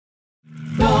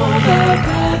Roller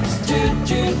Peps,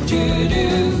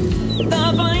 the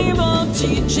Bible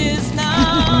teaches now.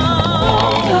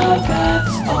 Roller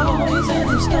Peps, always a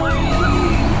new story.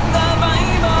 The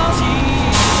Bible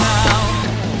teaches now.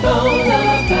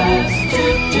 Roller Peps, the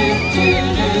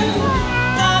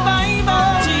Bible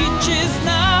teaches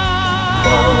now.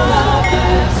 Roller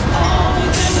Peps,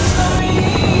 always a new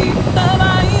story. The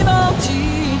Bible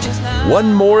teaches now.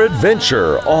 One more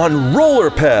adventure on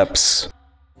Roller Peps.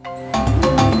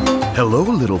 Hello,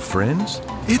 little friends.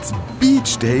 It's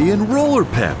beach day in Roller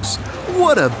Peps.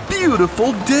 What a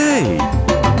beautiful day!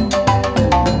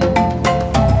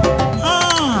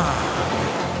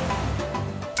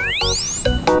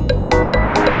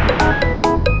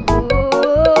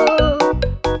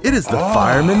 It is the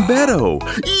Fireman Beto.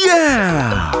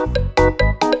 Yeah!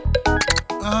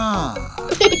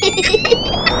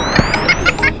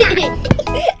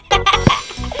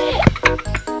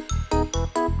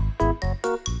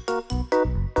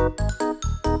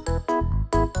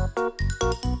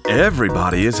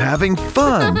 Everybody is having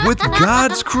fun with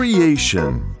God's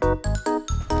creation.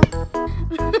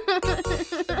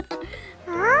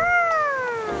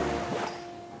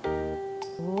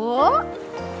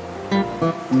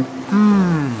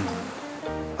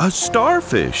 A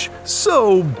starfish,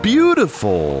 so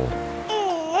beautiful.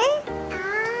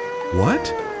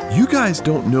 What? You guys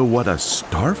don't know what a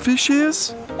starfish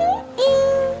is?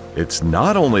 It's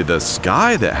not only the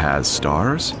sky that has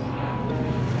stars.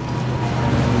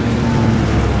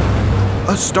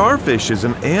 A starfish is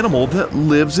an animal that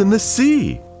lives in the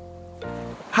sea.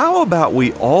 How about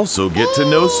we also get to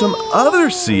know some other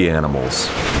sea animals?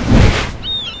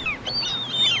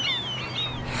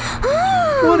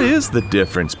 What is the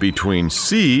difference between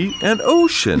sea and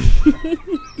ocean?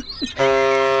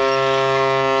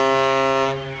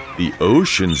 The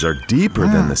oceans are deeper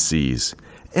than the seas.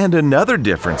 And another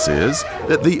difference is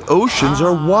that the oceans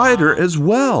are wider as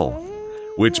well,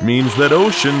 which means that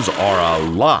oceans are a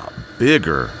lot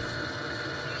bigger.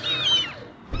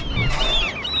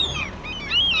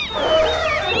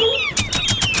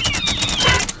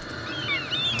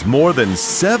 More than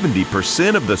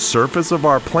 70% of the surface of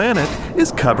our planet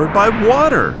is covered by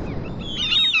water.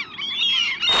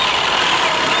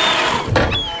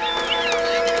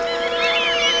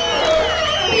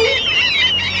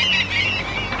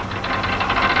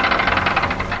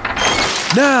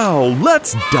 Now,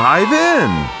 let's dive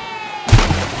in.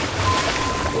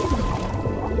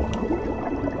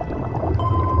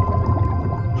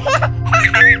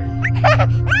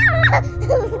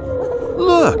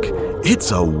 Look,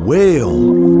 it's a whale.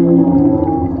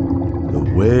 The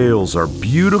whales are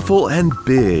beautiful and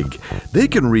big. They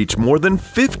can reach more than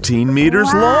 15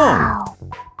 meters long.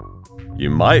 You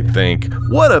might think,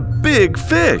 what a big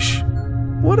fish.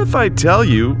 What if I tell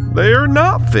you they are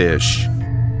not fish?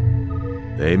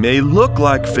 They may look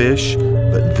like fish,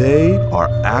 but they are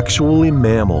actually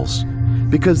mammals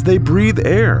because they breathe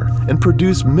air and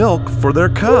produce milk for their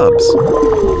cubs.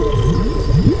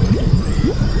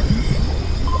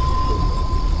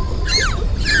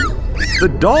 The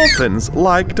dolphins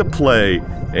like to play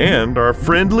and are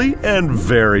friendly and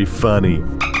very funny.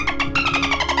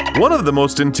 One of the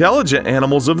most intelligent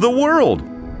animals of the world.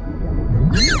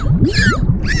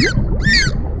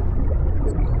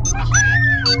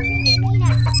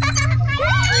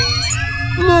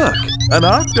 Look, an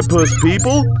octopus,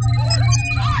 people.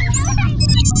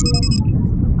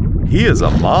 He is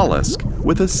a mollusk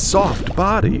with a soft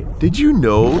body. Did you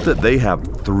know that they have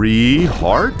 3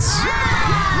 hearts?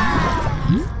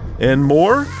 And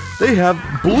more, they have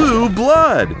blue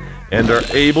blood and are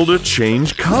able to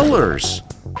change colors.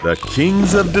 The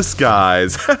kings of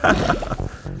disguise.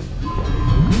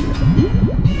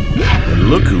 And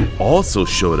look who also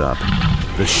showed up.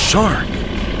 The shark.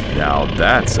 Now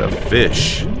that's a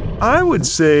fish. I would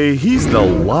say he's the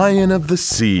lion of the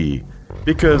sea.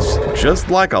 Because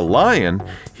just like a lion,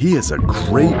 he is a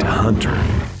great hunter.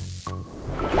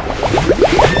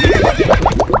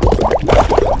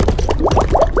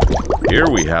 Here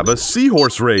we have a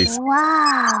seahorse race.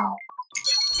 Wow!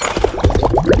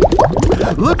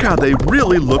 Look how they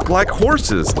really look like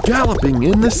horses galloping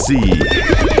in the sea.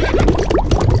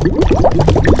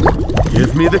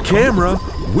 Give me the camera.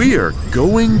 We are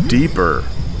going deeper.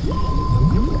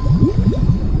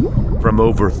 From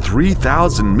over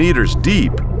 3,000 meters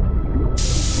deep,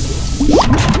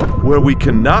 where we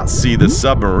cannot see the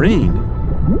submarine.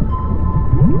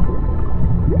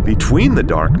 Between the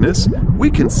darkness, we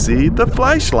can see the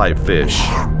flashlight fish.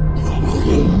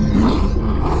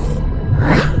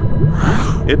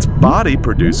 Its body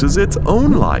produces its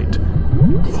own light.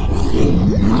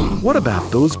 What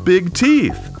about those big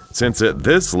teeth? Since at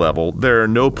this level there are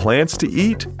no plants to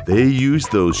eat, they use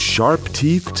those sharp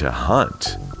teeth to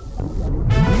hunt.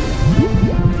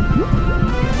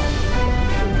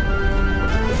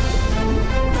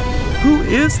 Who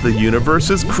is the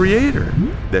universe's creator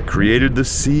that created the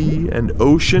sea and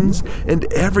oceans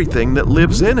and everything that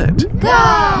lives in it?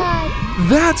 God!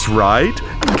 That's right,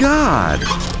 God!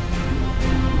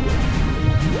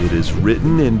 It is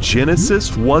written in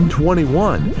Genesis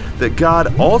 1:21 that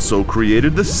God also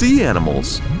created the sea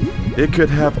animals. It could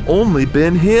have only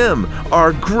been Him,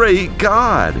 our great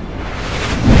God.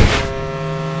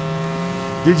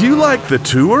 Did you like the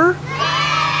tour?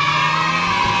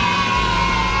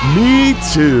 Me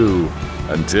too.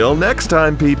 Until next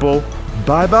time, people.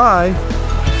 Bye-bye.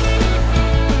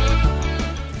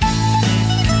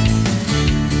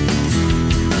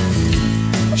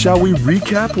 Shall we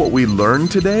recap what we learned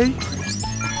today?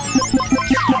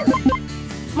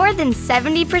 More than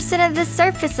 70% of the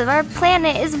surface of our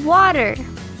planet is water.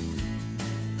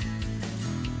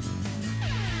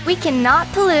 We cannot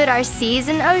pollute our seas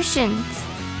and oceans.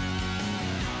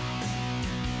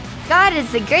 God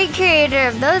is the great creator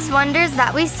of those wonders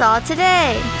that we saw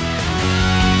today.